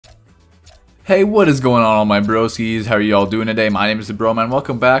Hey, what is going on, all my broskies? How are you all doing today? My name is the Broman.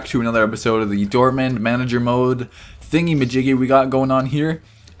 Welcome back to another episode of the Dortmund manager mode thingy majiggy we got going on here.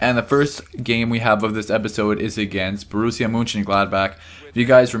 And the first game we have of this episode is against Borussia Mönchengladbach. If you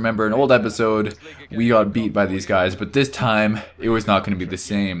guys remember an old episode, we got beat by these guys, but this time it was not going to be the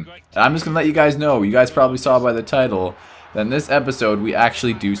same. And I'm just going to let you guys know, you guys probably saw by the title, that in this episode we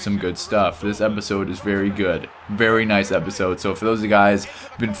actually do some good stuff. This episode is very good. Very nice episode. So for those of you guys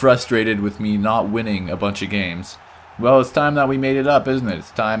who've been frustrated with me not winning a bunch of games, well, it's time that we made it up, isn't it?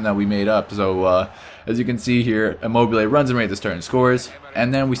 It's time that we made up. So as you can see here, Immobile runs him right at the start and scores.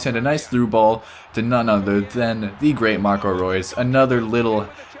 And then we send a nice through ball to none other than the great Marco Reus. Another little,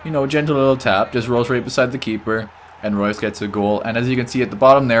 gentle little tap. Just rolls right beside the keeper. And Reus gets a goal. And as you can see at the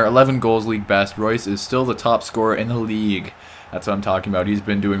bottom there, 11 goals, league best. Reus is still the top scorer in the league. That's what I'm talking about. He's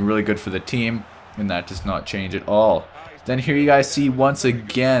been doing really good for the team. And that does not change at all. Then here you guys see once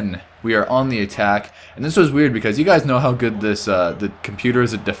again, we are on the attack. And this was weird because you guys know how good this the computer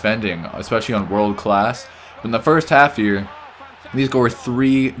is at defending, especially on world class. But in the first half here, we scored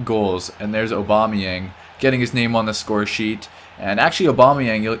 3 goals. And there's Aubameyang getting his name on the score sheet. And actually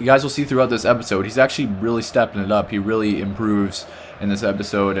Aubameyang, you guys will see throughout this episode, he's actually really stepping it up. He really improves in this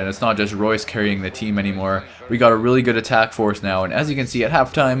episode, and it's not just Reus carrying the team anymore. We got a really good attack force now, and as you can see at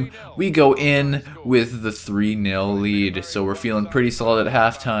halftime, we go in with the 3-0 lead. So we're feeling pretty solid at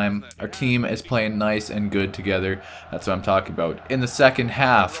halftime. Our team is playing nice and good together. That's what I'm talking about. In the second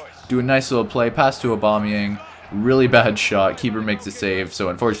half, do a nice little play, pass to Aubameyang. Really bad shot, keeper makes a save, so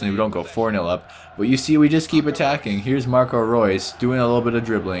unfortunately we don't go 4-0 up. But you see, we just keep attacking. Here's Marco Reus doing a little bit of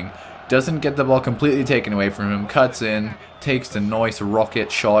dribbling. Doesn't get the ball completely taken away from him. Cuts in, takes the nice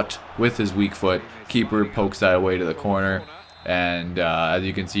rocket shot with his weak foot. Keeper pokes that away to the corner. And as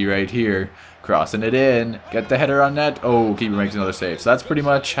you can see right here, crossing it in. Get the header on net. Oh, keeper makes another save. So that's pretty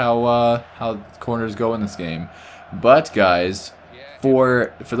much how corners go in this game. But guys,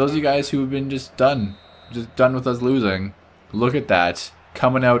 for those of you guys who have been just done with us losing, look at that.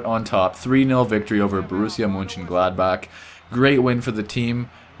 Coming out on top, 3-0 victory over Borussia Mönchengladbach. Great win for the team,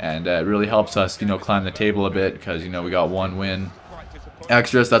 and it really helps us, climb the table a bit because, we got 1 win.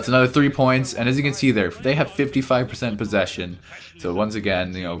 Extras, that's another 3 points, and as you can see there, they have 55% possession. So once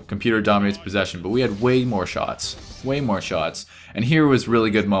again, computer dominates possession, but we had way more shots. And here was a really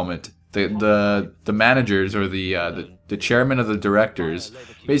good moment. The managers, or the chairman of the directors,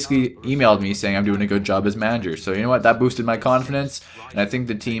 basically emailed me saying I'm doing a good job as manager. So you know what, that boosted my confidence, and I think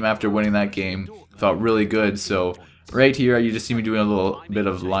the team, after winning that game, felt really good. So right here you just see me doing a little bit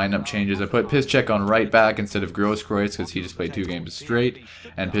of lineup changes. I put Piszczek on right back instead of Grosskreutz because he just played 2 games straight,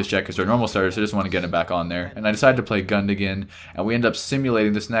 and Piszczek is our normal starter, so I just want to get him back on there. And I decided to play Gundogan, and we end up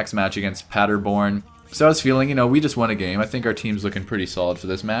simulating this next match against Paderborn. So I was feeling, we just won a game. I think our team's looking pretty solid for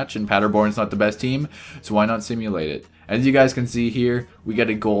this match, and Paderborn's not the best team, so why not simulate it? As you guys can see here, we get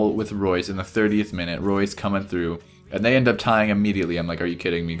a goal with Reus in the 30th minute. Reus coming through, and they end up tying immediately. I'm like, are you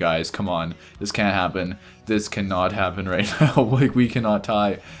kidding me, guys? Come on. This can't happen. This cannot happen right now. Like, we cannot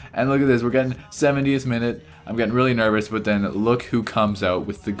tie. And look at this. We're getting 70th minute. I'm getting really nervous, but then look who comes out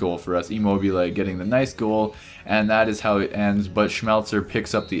with the goal for us. Immobile getting the nice goal, and that is how it ends. But Schmelzer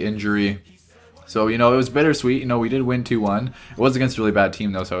picks up the injury. So, it was bittersweet. We did win 2-1. It was against a really bad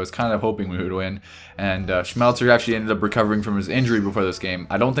team, though, so I was kind of hoping we would win. And Schmelzer actually ended up recovering from his injury before this game.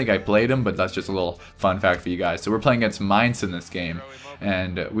 I don't think I played him, but that's just a little fun fact for you guys. So we're playing against Mainz in this game,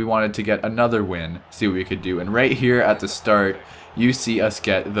 and we wanted to get another win, see what we could do. And right here at the start, you see us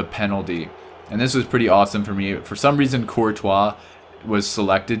get the penalty. And this was pretty awesome for me. For some reason, Courtois was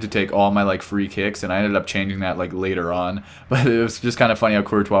selected to take all my free kicks, and I ended up changing that later on, but it was just kind of funny how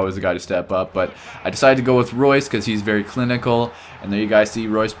Courtois was the guy to step up. But I decided to go with Reus because he's very clinical, and there you guys see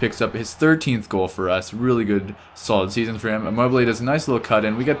Reus picks up his 13th goal for us. Really good, solid season for him. Immobile does a nice little cut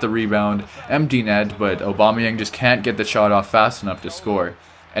in. We get the rebound, empty net, but Aubameyang just can't get the shot off fast enough to score.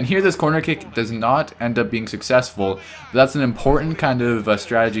 And here this corner kick does not end up being successful, but that's an important kind of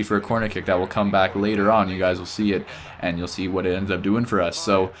strategy for a corner kick that will come back later on. You guys will see it, and you'll see what it ends up doing for us.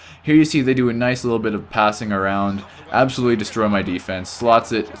 So here you see they do a nice little bit of passing around, absolutely destroy my defense,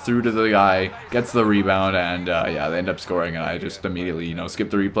 slots it through to the guy, gets the rebound, and yeah, they end up scoring, and I just immediately,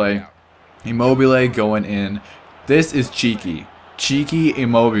 skip the replay. Immobile going in. This is cheeky. Cheeky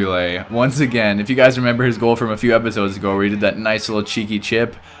Immobile. Once again, if you guys remember his goal from a few episodes ago where he did that nice little cheeky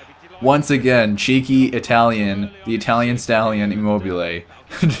chip, once again, cheeky Italian, the Italian stallion Immobile,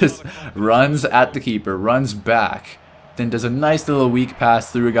 just runs at the keeper, runs back, then does a nice little weak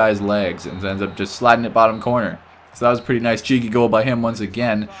pass through a guy's legs and ends up just sliding it bottom corner. So that was a pretty nice cheeky goal by him once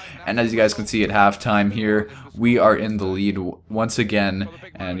again. And as you guys can see at halftime here, we are in the lead once again.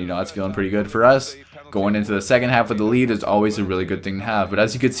 And, you know, that's feeling pretty good for us. Going into the second half with the lead is always a really good thing to have. But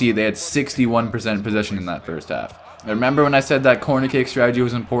as you can see, they had 61% possession in that first half. Remember when I said that corner kick strategy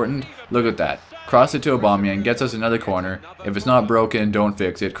was important? Look at that. Cross it to Aubameyang, gets us another corner. If it's not broken, don't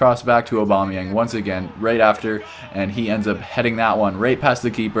fix it. Cross back to Aubameyang once again, right after, and he ends up heading that one right past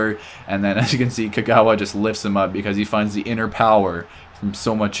the keeper. And then as you can see, Kagawa just lifts him up because he finds the inner power from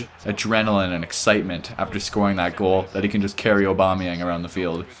so much adrenaline and excitement after scoring that goal that he can just carry Aubameyang around the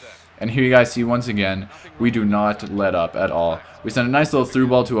field. And here you guys see once again, we do not let up at all. We send a nice little through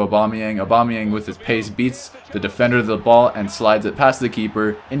ball to Aubameyang. Aubameyang with his pace beats the defender to the ball and slides it past the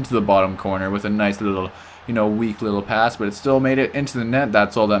keeper into the bottom corner with a nice little, you know, weak little pass. But it still made it into the net.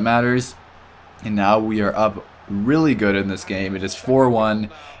 That's all that matters. And now we are up really good in this game. It is 4-1.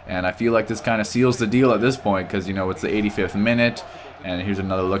 And I feel like this kind of seals the deal at this point because, you know, it's the 85th minute. And here's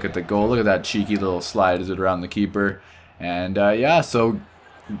another look at the goal. Look at that cheeky little slide as it around the keeper. And yeah, so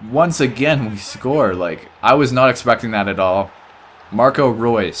once again we score. Like, I was not expecting that at all. Marco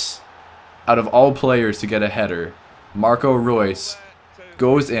Reus, out of all players to get a header, Marco Reus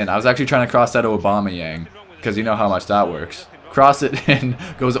goes in. I was actually trying to cross that to Aubameyang because you know how much that works. Cross it in,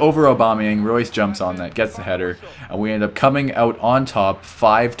 goes over Aubameyang, Reus jumps on that, gets the header, and we end up coming out on top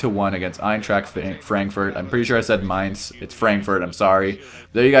 5-1 against Eintracht Frankfurt. I'm pretty sure I said Mainz. It's Frankfurt, I'm sorry.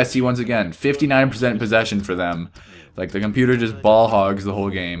 There you guys see once again, 59% possession for them. Like, the computer just ball hogs the whole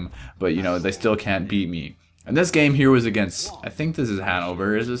game, but, you know, they still can't beat me. And this game here was against, I think this is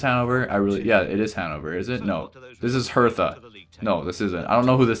Hanover. Is this Hanover? Yeah, it is Hanover, is it? No, this is Hertha. No, this isn't. I don't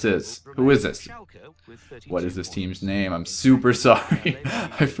know who this is. Who is this? What is this team's name? I'm super sorry.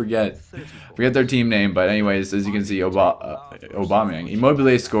 I forget their team name. But anyways, as you can see, Aubameyang.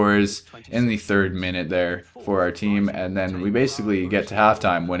 Immobile scores in the 3rd minute there for our team. And then we basically get to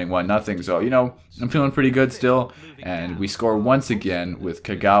halftime winning 1-0. So, you know, I'm feeling pretty good still. And we score once again with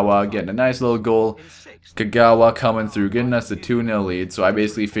Kagawa getting a nice little goal. Kagawa coming through, getting us the 2-0 lead. So I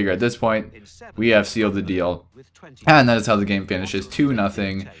basically figure at this point, we have sealed the deal. And that is how the game finishes,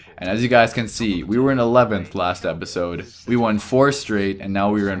 2-0. And as you guys can see, we were in 11th last episode. We won 4 straight, and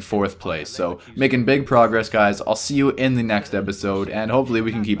now we are in 4th place. So making big progress, guys. I'll see you in the next episode, and hopefully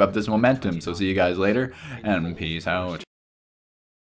we can keep up this momentum. So see you guys later, and peace out.